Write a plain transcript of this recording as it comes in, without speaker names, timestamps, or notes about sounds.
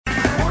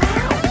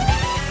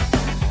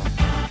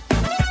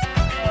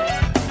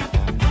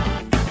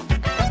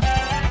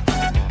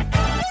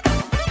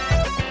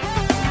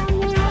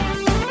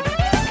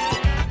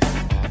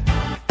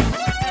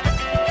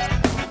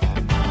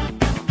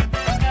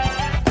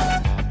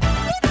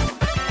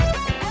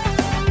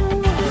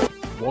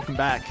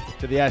back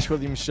to the Ash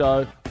Williams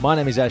Show. My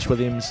name is Ash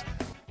Williams,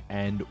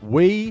 and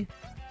we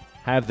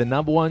have the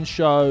number one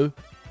show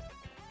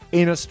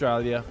in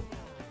Australia.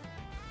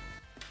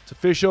 It's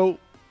official.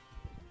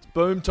 It's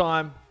boom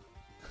time.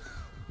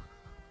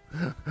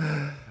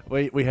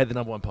 We had the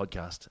number one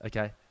podcast,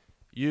 okay?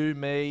 You,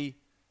 me,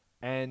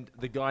 and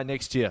the guy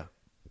next to you,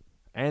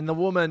 and the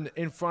woman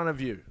in front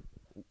of you.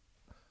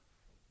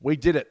 We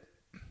did it.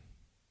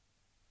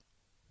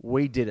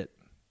 We did it.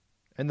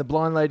 And the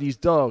blind lady's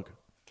dog.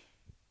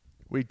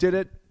 We did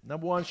it.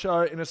 Number one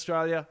show in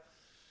Australia.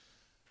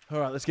 All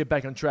right, let's get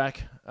back on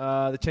track.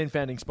 The 10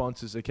 founding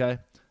sponsors, okay?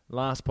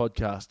 Last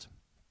podcast,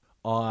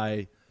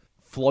 I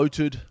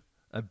floated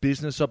a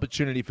business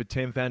opportunity for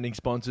 10 founding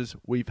sponsors.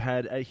 We've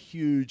had a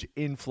huge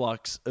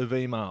influx of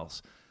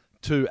emails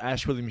to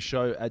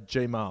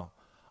ashwilliamsshow@gmail.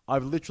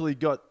 I've literally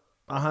got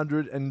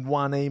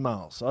 101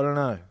 emails. I don't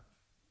know.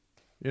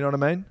 You know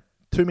what I mean?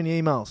 Too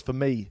many emails for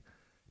me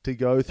to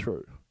go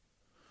through.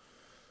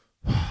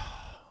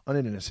 I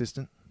need an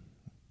assistant.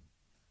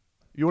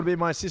 You want to be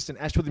my assistant?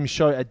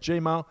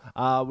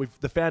 ashwilliamsshow@gmail.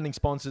 The founding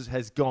sponsors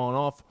has gone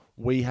off.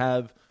 We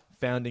have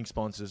founding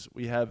sponsors.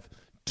 We have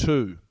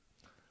 8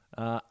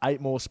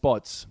 more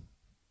spots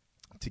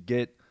to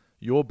get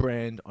your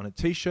brand on a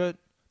t-shirt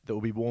that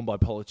will be worn by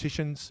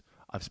politicians.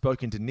 I've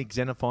spoken to Nick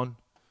Xenophon.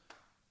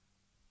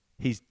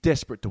 He's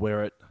desperate to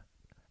wear it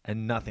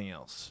and nothing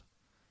else.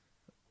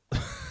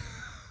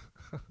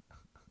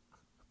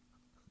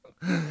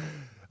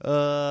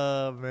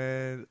 Oh,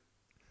 man.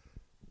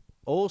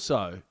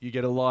 Also, you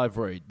get a live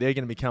read. They're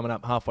going to be coming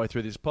up halfway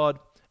through this pod,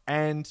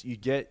 and you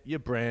get your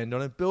brand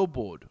on a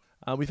billboard.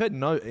 We've had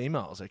no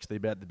emails, actually,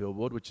 about the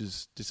billboard, which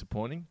is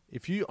disappointing.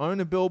 If you own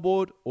a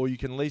billboard or you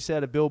can lease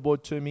out a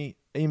billboard to me,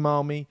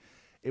 email me.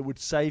 It would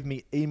save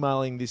me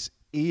emailing this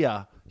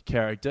ear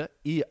character.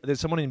 There's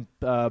someone in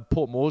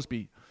Port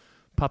Moresby,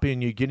 Papua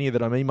New Guinea,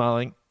 that I'm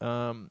emailing.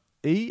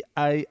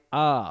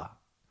 E-A-R.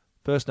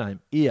 First name,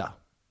 ear.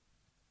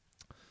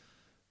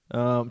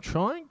 I'm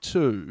trying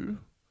to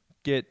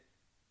get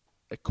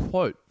a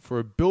quote for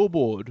a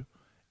billboard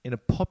in a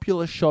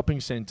popular shopping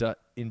centre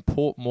in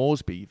Port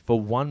Moresby for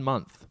 1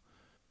 month.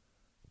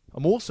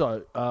 I'm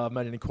also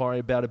made an inquiry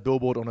about a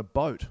billboard on a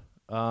boat.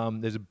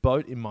 There's a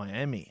boat in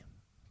Miami.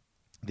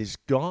 This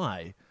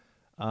guy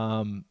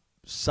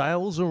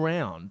sails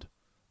around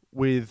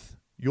with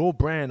your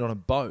brand on a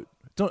boat.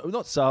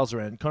 Not sails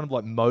around, kind of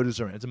like motors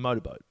around. It's a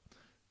motorboat.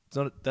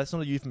 That's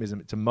not a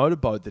euphemism. It's a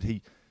motorboat that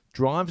he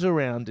drives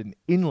around an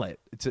inlet.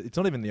 It's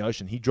not even the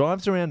ocean. He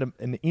drives around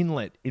an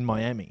inlet in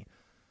Miami.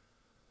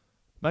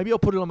 Maybe I'll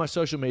put it on my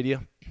social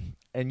media,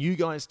 and you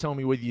guys tell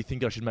me whether you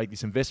think I should make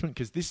this investment,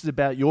 because this is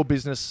about your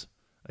business,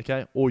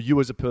 okay, or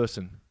you as a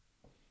person.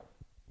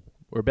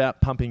 We're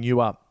about pumping you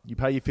up. You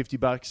pay your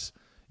 $50,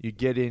 you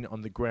get in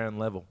on the ground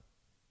level,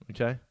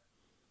 okay?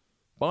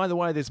 By the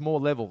way, there's more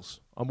levels.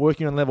 I'm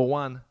working on level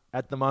 1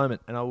 at the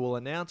moment, and I will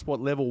announce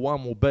what level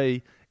 1 will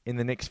be in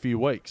the next few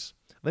weeks.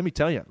 Let me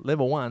tell you,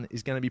 level 1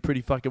 is going to be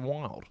pretty fucking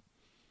wild.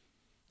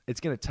 It's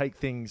going to take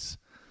things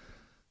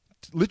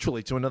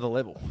literally to another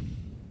level.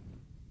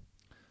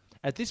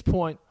 At this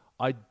point,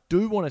 I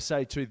do want to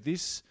say too,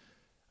 this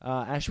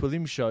Ash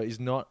Williams show is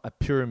not a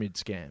pyramid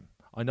scam.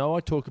 I know I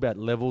talk about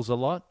levels a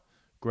lot,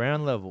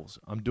 ground levels.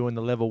 I'm doing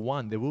the level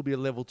 1. There will be a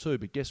level 2,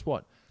 but guess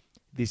what?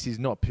 This is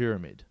not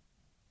pyramid.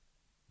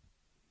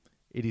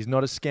 It is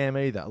not a scam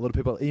either. A lot of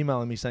people are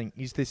emailing me saying,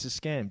 is this a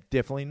scam?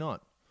 Definitely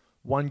not.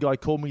 One guy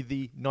called me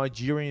the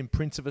Nigerian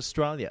Prince of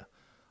Australia.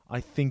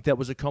 I think that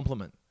was a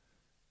compliment.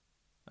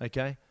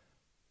 Okay?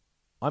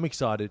 I'm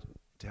excited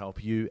to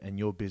help you and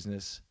your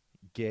business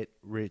get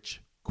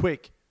rich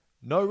quick.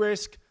 No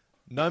risk,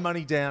 no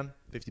money down.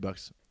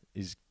 $50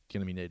 is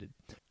going to be needed.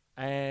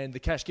 And the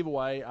cash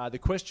giveaway, the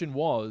question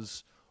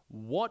was,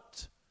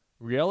 what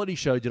reality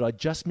show did I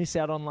just miss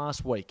out on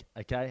last week?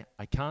 Okay?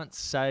 I can't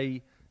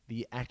say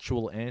the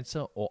actual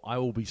answer or I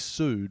will be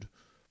sued,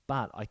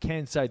 but I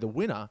can say the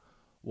winner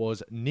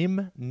was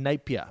Nim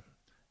Napier.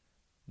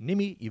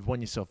 Nimmy, you've won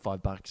yourself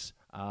 $5.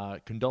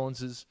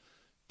 Condolences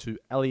to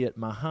Elliot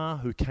Maha,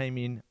 who came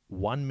in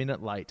 1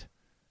 minute late.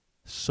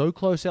 So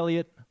close,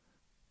 Elliot.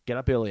 Get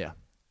up earlier.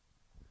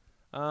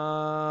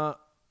 All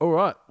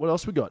right, what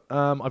else we got?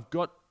 I've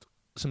got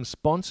some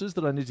sponsors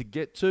that I need to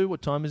get to.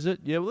 What time is it?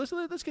 Yeah, well,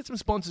 let's get some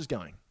sponsors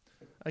going.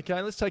 Okay,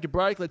 let's take a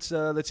break. Let's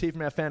hear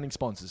from our founding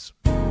sponsors.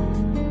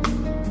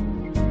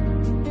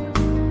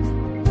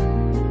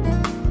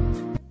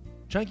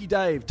 Chunky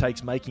Dave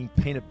takes making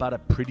peanut butter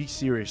pretty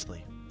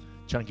seriously.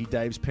 Chunky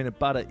Dave's peanut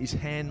butter is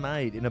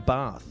handmade in a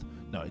bath.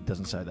 No, it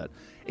doesn't say that.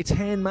 It's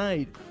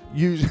handmade.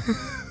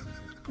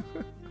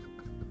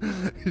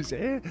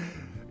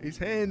 It's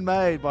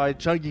handmade by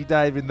Chunky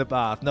Dave in the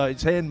bath. No,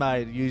 it's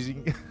handmade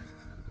using...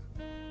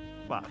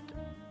 Fuck.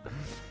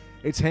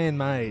 It's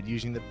handmade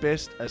using the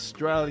best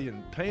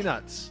Australian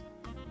peanuts.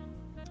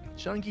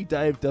 Chunky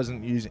Dave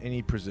doesn't use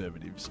any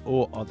preservatives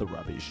or other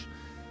rubbish.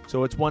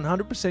 So it's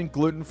 100%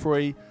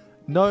 gluten-free,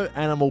 no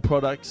animal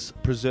products,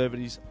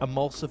 preservatives,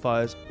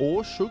 emulsifiers,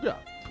 or sugar.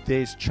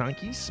 There's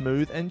chunky,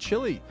 smooth, and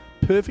chili.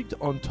 Perfect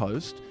on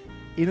toast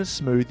in a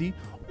smoothie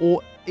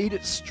or eat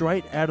it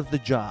straight out of the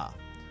jar.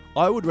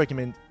 I would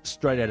recommend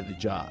straight out of the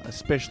jar,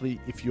 especially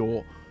if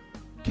you're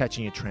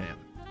catching a tram.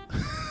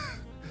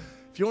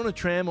 If you're on a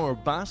tram or a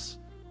bus,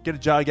 get a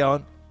jar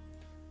going.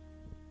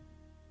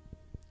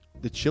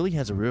 The chili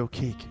has a real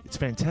kick. It's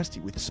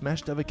fantastic with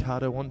smashed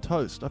avocado on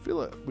toast. I feel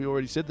like we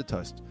already said the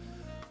toast.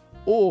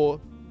 Or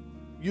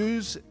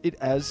use it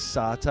as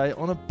satay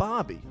on a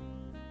barbie.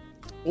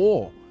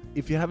 Or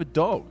if you have a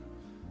dog,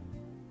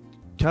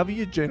 cover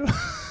your genitals.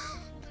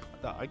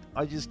 No,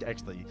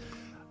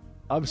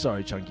 I'm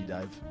sorry, Chunky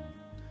Dave.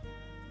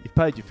 You've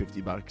paid your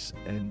 $50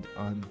 and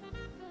I'm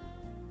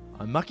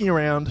mucking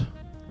around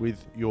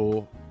with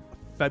your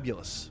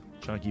fabulous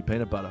chunky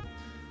peanut butter.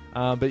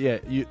 But yeah,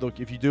 look,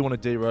 if you do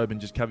want to derobe and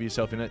just cover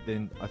yourself in it,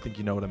 then I think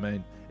you know what I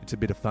mean. It's a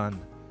bit of fun.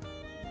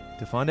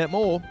 To find out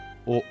more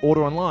or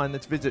order online,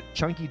 let's visit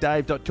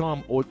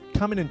chunkydave.com or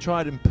come in and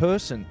try it in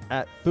person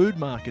at food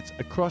markets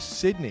across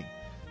Sydney.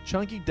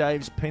 Chunky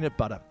Dave's peanut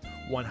butter.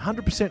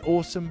 100%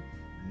 awesome,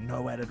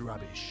 no added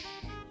rubbish.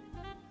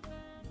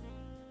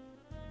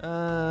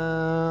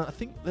 I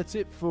think that's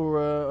it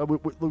for...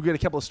 we'll get a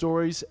couple of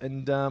stories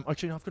and...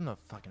 actually, I've got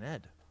another fucking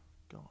ad.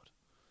 God.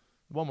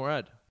 One more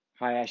ad.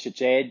 Hi Ash,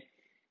 it's Ed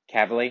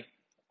Cavalier.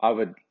 I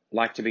would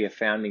like to be a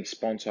founding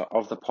sponsor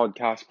of the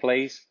podcast,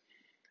 please.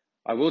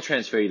 I will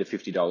transfer you the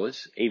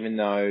 $50, even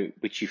though,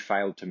 which you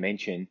failed to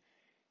mention,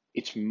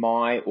 it's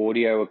my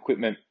audio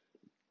equipment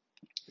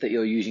that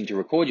you're using to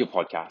record your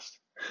podcast.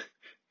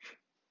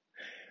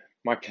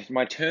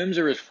 My terms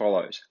are as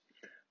follows.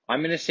 I'm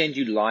going to send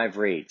you live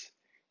reads.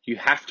 You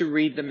have to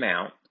read them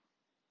out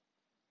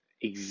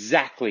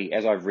exactly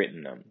as I've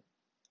written them.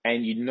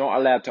 And you're not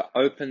allowed to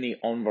open the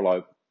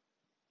envelope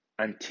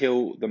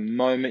until the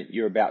moment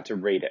you're about to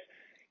read it.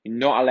 You're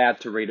not allowed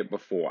to read it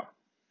before.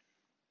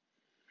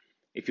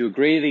 If you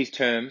agree to these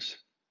terms,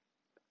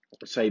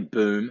 say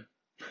boom.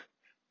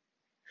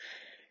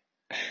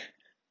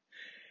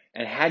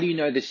 And how do you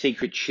know the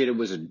secret shitter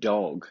was a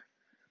dog?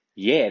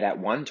 Yeah, that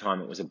one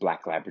time it was a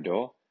black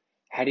Labrador.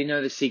 How do you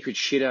know the secret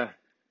shitter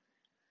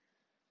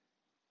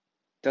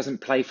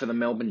doesn't play for the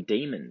Melbourne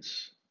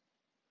Demons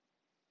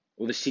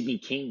or the Sydney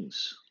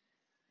Kings?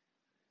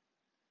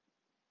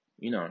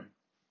 You know,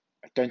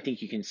 I don't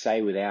think you can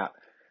say without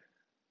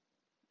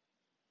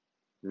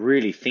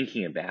really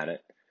thinking about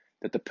it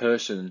that the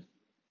person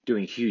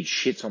doing huge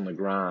shits on the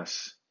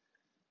grass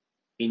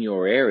in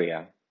your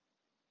area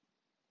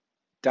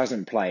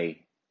doesn't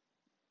play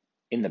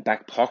in the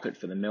back pocket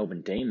for the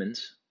Melbourne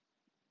Demons.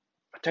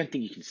 I don't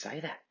think you can say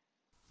that.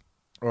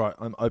 All right,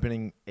 I'm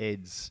opening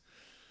Ed's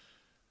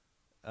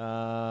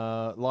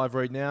live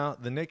read now.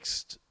 The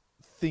next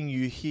thing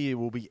you hear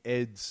will be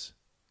Ed's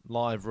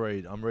live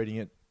read. I'm reading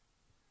it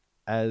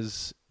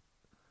as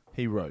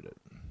he wrote it.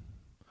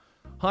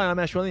 Hi, I'm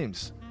Ash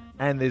Williams,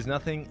 and there's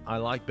nothing I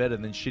like better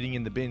than shitting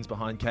in the bins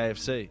behind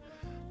KFC.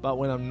 But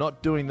when I'm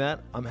not doing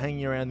that, I'm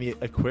hanging around the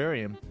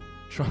aquarium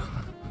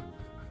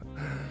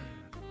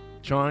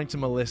trying to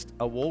molest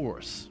a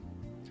walrus.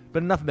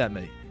 But enough about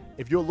me.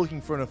 If you're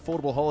looking for an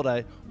affordable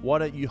holiday, why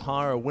don't you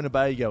hire a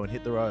Winnebago and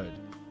hit the road?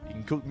 You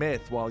can cook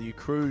meth while you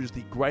cruise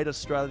the Great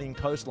Australian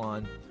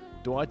coastline.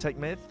 Do I take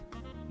meth?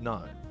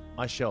 No,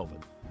 I shelve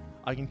it.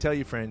 I can tell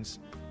you, friends,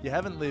 you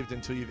haven't lived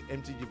until you've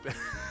emptied your...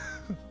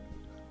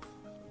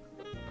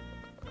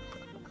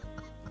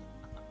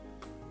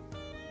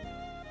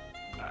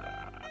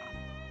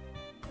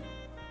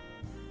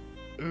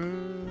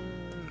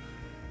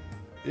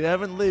 You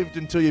haven't lived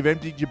until you've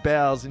emptied your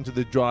bowels into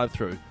the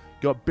drive-thru,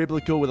 got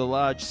biblical with a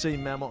large sea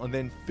mammal, and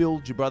then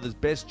filled your brother's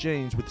best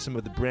jeans with some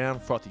of the brown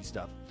frothy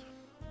stuff.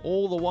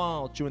 All the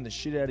while chewing the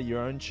shit out of your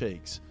own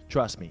cheeks.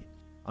 Trust me,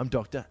 I'm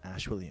Dr.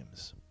 Ash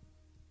Williams.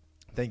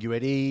 Thank you,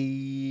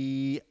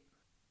 Eddie.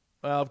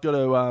 Well, I've got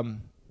to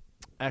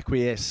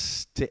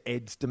acquiesce to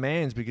Ed's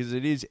demands because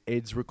it is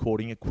Ed's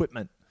recording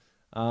equipment.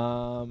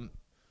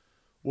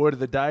 Word of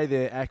the day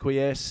there,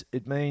 acquiesce.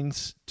 It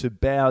means to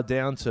bow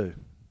down to.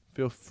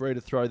 Feel free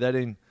to throw that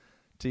in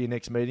to your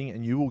next meeting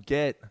and you will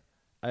get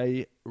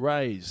a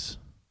raise.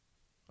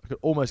 I could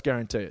almost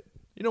guarantee it.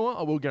 You know what?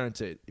 I will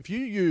guarantee it. If you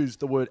use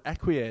the word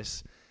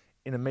acquiesce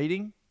in a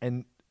meeting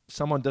and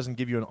someone doesn't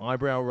give you an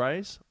eyebrow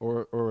raise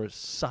or a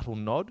subtle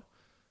nod,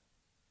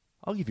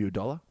 I'll give you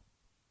 $1.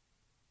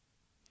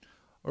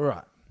 All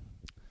right.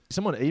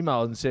 Someone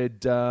emailed and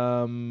said,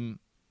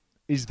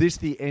 is this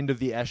the end of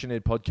the Ash and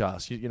Ed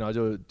podcast? You know, I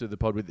do the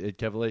pod with Ed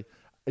Cavalier.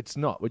 It's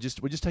not. We're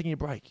just taking a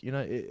break. You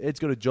know, Ed's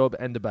got a job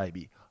and a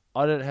baby.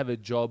 I don't have a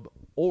job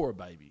or a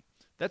baby.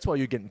 That's why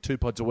you're getting 2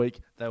 pods a week.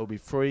 They will be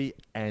free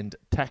and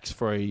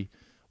tax-free.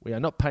 We are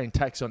not paying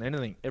tax on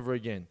anything ever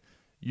again.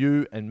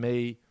 You and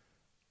me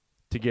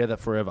together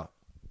forever.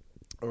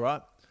 All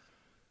right?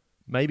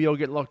 Maybe I'll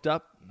get locked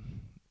up.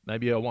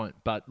 Maybe I won't.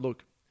 But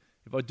look,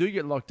 if I do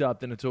get locked up,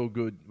 then it's all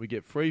good. We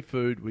get free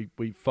food.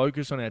 We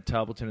focus on our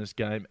table tennis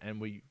game, and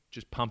we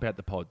just pump out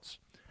the pods.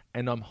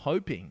 And I'm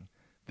hoping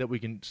that we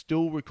can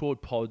still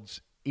record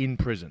pods in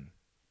prison.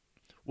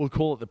 We'll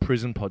call it the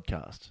Prison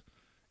Podcast.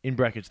 In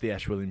brackets, the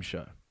Ash Williams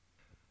Show.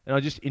 And I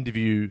just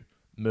interview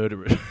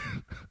murderers.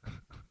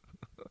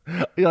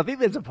 Yeah, I think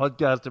there's a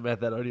podcast about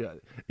that audio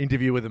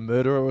interview with a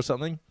murderer or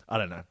something. I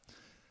don't know.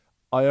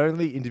 I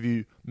only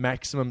interview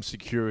maximum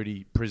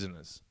security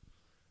prisoners.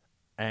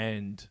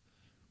 And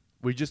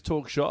we just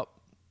talk shop.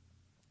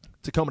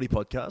 It's a comedy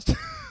podcast.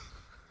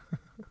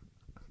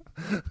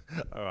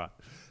 All right.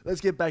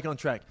 Let's get back on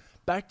track.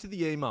 Back to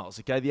the emails,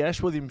 okay? The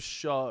Ash Williams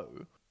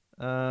Show.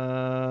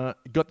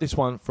 Got this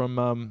one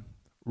from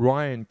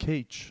Ryan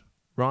Keach.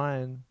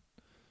 Ryan.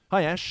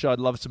 Hi, Ash. I'd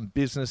love some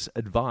business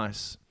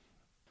advice.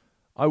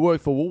 I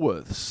work for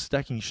Woolworths,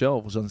 stacking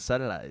shelves on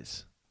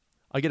Saturdays.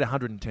 I get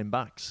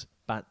 $110,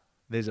 but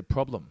there's a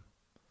problem.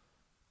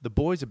 The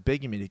boys are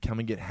begging me to come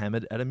and get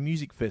hammered at a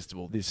music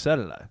festival this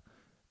Saturday.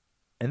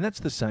 And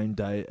that's the same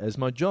day as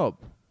my job.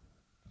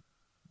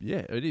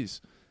 Yeah, it is.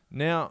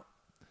 Now,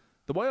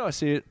 the way I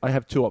see it, I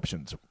have two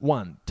options.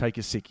 One, take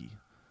a sickie.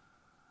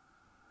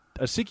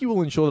 A sickie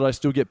will ensure that I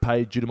still get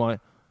paid due to my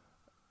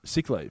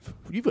sick leave.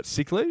 You've got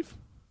sick leave?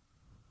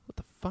 What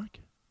the fuck?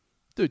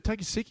 Dude,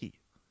 take a sickie.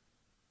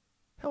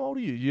 How old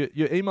are you?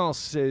 Your email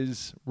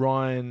says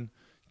Ryan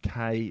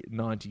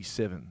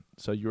K97.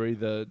 So you're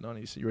either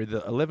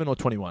 11 or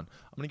 21.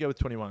 I'm going to go with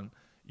 21.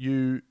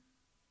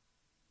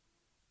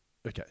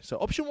 Okay, so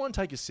option one,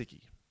 take a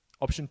sickie.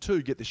 Option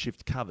two, get the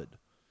shift covered.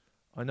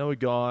 I know a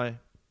guy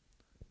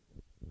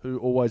who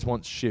always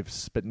wants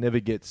shifts but never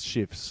gets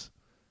shifts.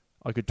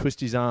 I could twist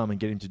his arm and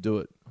get him to do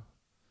it.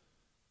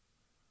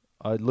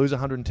 I'd lose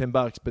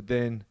 $110, but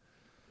then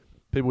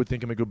people would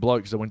think I'm a good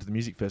bloke because I went to the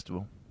music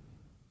festival.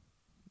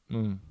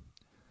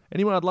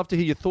 Anyway, I'd love to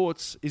hear your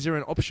thoughts. Is there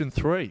an option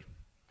 3?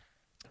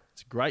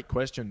 It's a great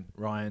question,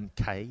 Ryan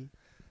K.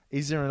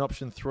 Is there an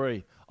option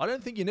 3? I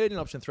don't think you need an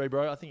option 3,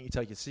 bro. I think you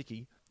take a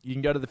sickie. You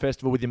can go to the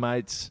festival with your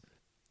mates,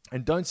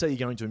 and don't say you're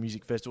going to a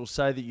music festival.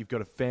 Say that you've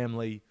got a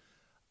family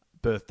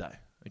birthday,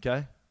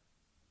 okay?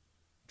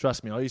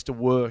 Trust me, I used to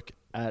work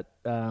at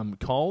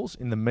Coles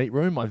in the meat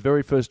room. My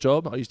very first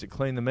job, I used to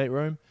clean the meat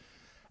room,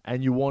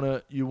 and you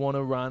wanna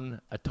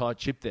run a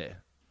tight ship there.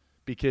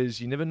 Because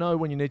you never know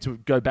when you need to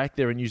go back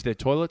there and use their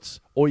toilets,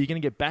 or you're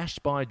going to get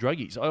bashed by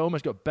druggies. I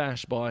almost got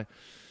bashed by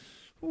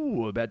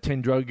about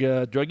 10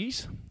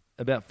 druggies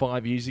about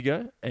 5 years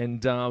ago,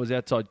 and I was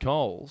outside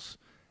Coles,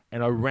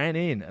 and I ran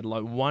in at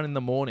like 1 in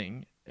the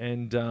morning,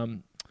 and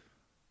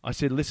I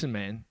said, listen,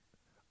 man,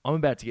 I'm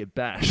about to get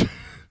bashed.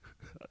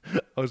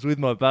 I was with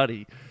my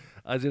buddy.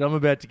 I said, I'm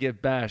about to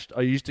get bashed.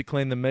 I used to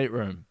clean the meat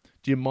room.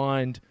 Do you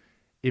mind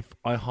if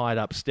I hide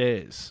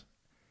upstairs?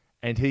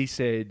 And he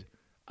said,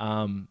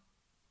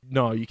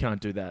 no, you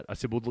can't do that. I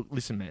said, well, look,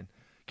 listen, man,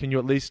 can you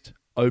at least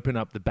open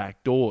up the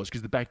back doors?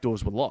 Because the back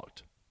doors were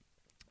locked.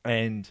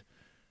 And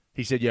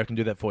he said, yeah, I can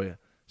do that for you.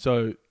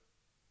 So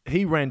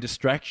he ran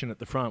distraction at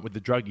the front with the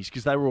druggies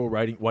because they were all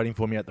waiting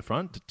for me at the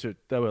front.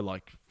 They were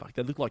like, fuck,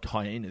 they looked like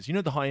hyenas. You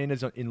know the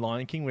hyenas in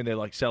Lion King when they're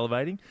like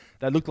salivating?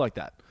 They looked like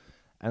that.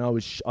 And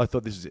I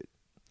thought, this is it.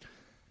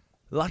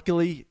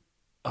 Luckily,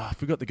 I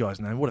forgot the guy's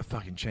name. What a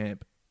fucking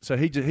champ. So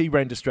he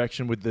ran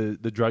distraction with the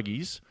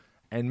druggies.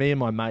 And me and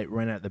my mate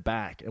ran out the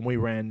back, and we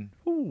ran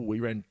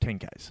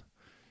 10Ks.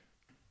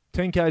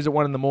 10Ks at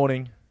 1 in the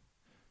morning.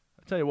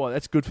 I tell you what,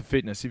 that's good for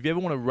fitness. If you ever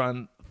want to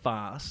run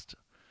fast,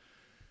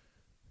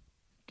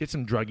 get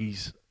some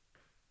druggies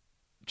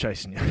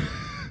chasing you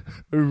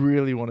who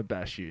really want to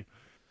bash you.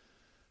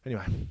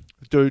 Anyway,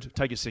 dude,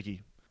 take a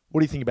sickie.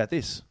 What do you think about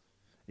this?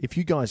 If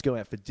you guys go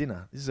out for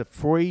dinner, this is a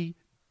free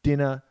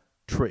dinner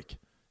trick.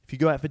 If you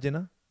go out for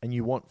dinner and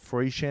you want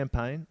free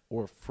champagne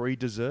or a free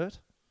dessert,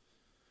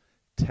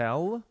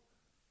 tell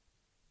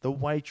the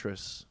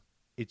waitress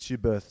it's your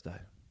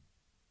birthday.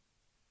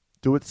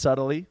 Do it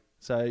subtly.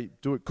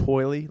 Do it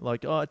coyly,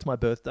 like, oh, it's my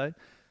birthday.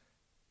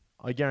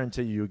 I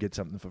guarantee you'll get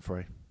something for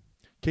free.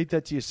 Keep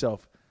that to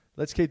yourself.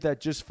 Let's keep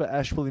that just for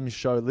Ash Williams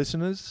Show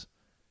listeners,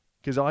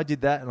 because I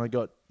did that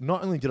and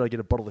not only did I get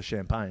a bottle of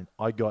champagne,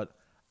 I got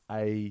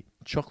a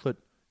chocolate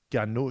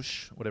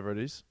ganache, whatever it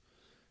is.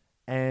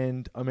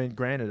 And, I mean,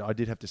 granted, I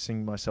did have to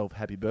sing myself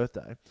happy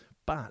birthday,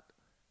 but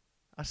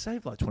I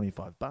saved like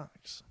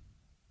 $25.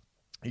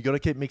 You got to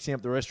keep mixing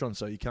up the restaurants,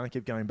 so you can't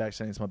keep going back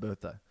saying it's my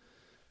birthday.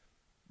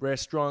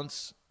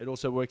 Restaurants, it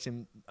also works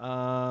in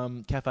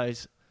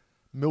cafes.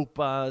 Milk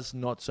bars,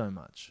 not so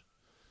much.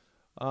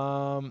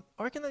 I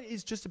reckon that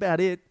is just about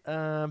it.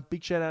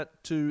 Big shout out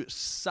to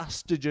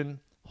Sustagen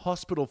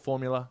Hospital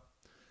Formula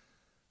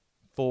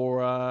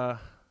for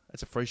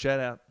that's a free shout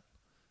out.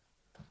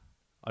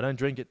 I don't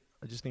drink it.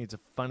 I just think it's a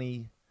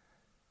funny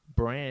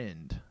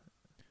brand.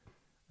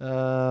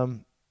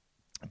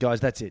 Guys,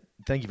 that's it.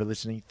 Thank you for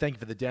listening. Thank you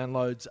for the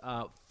downloads.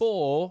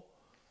 For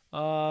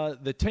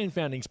the 10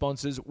 founding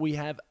sponsors, we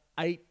have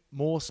 8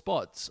 more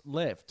spots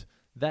left.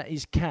 That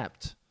is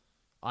capped.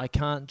 I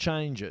can't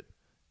change it.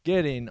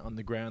 Get in on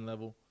the ground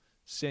level.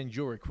 Send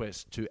your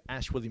request to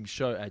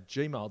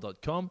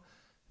ashwilliamshow@gmail.com.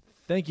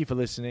 Thank you for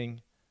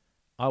listening.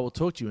 I will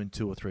talk to you in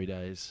 2 or 3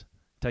 days.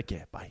 Take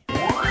care. Bye.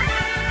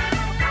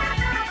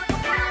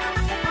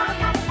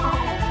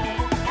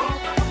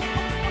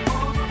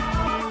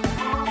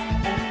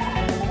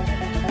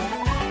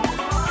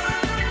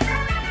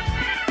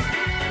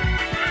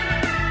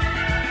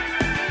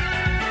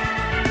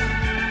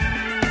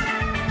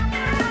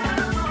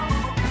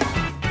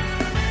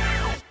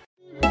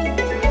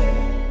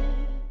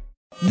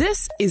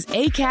 This is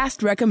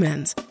Acast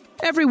Recommends.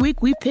 Every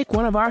week we pick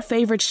one of our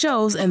favorite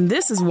shows, and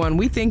this is one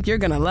we think you're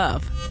gonna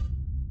love.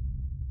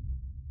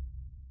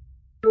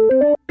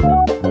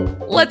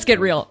 Let's get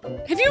real.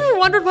 Have you ever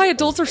wondered why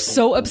adults are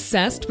so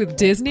obsessed with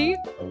Disney?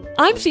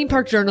 I'm theme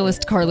park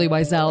journalist Carly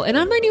Wiesel, and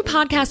on my new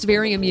podcast,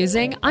 Very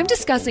Amusing, I'm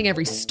discussing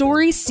every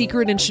story,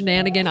 secret, and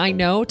shenanigan I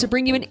know to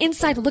bring you an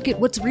inside look at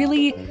what's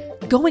really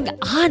going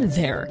on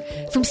there.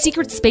 From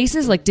secret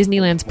spaces like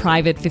Disneyland's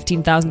private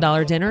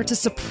 $15,000 dinner to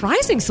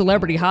surprising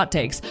celebrity hot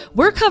takes,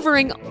 we're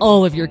covering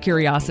all of your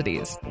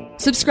curiosities.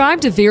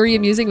 Subscribe to Very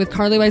Amusing with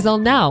Carly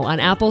Wiesel now on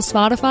Apple,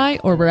 Spotify,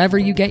 or wherever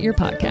you get your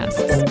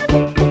podcasts.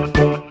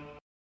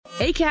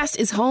 Acast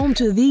is home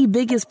to the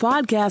biggest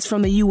podcasts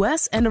from the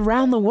U.S. and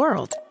around the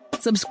world.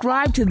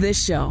 Subscribe to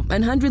this show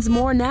and hundreds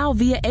more now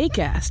via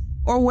Acast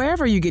or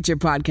wherever you get your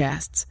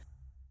podcasts.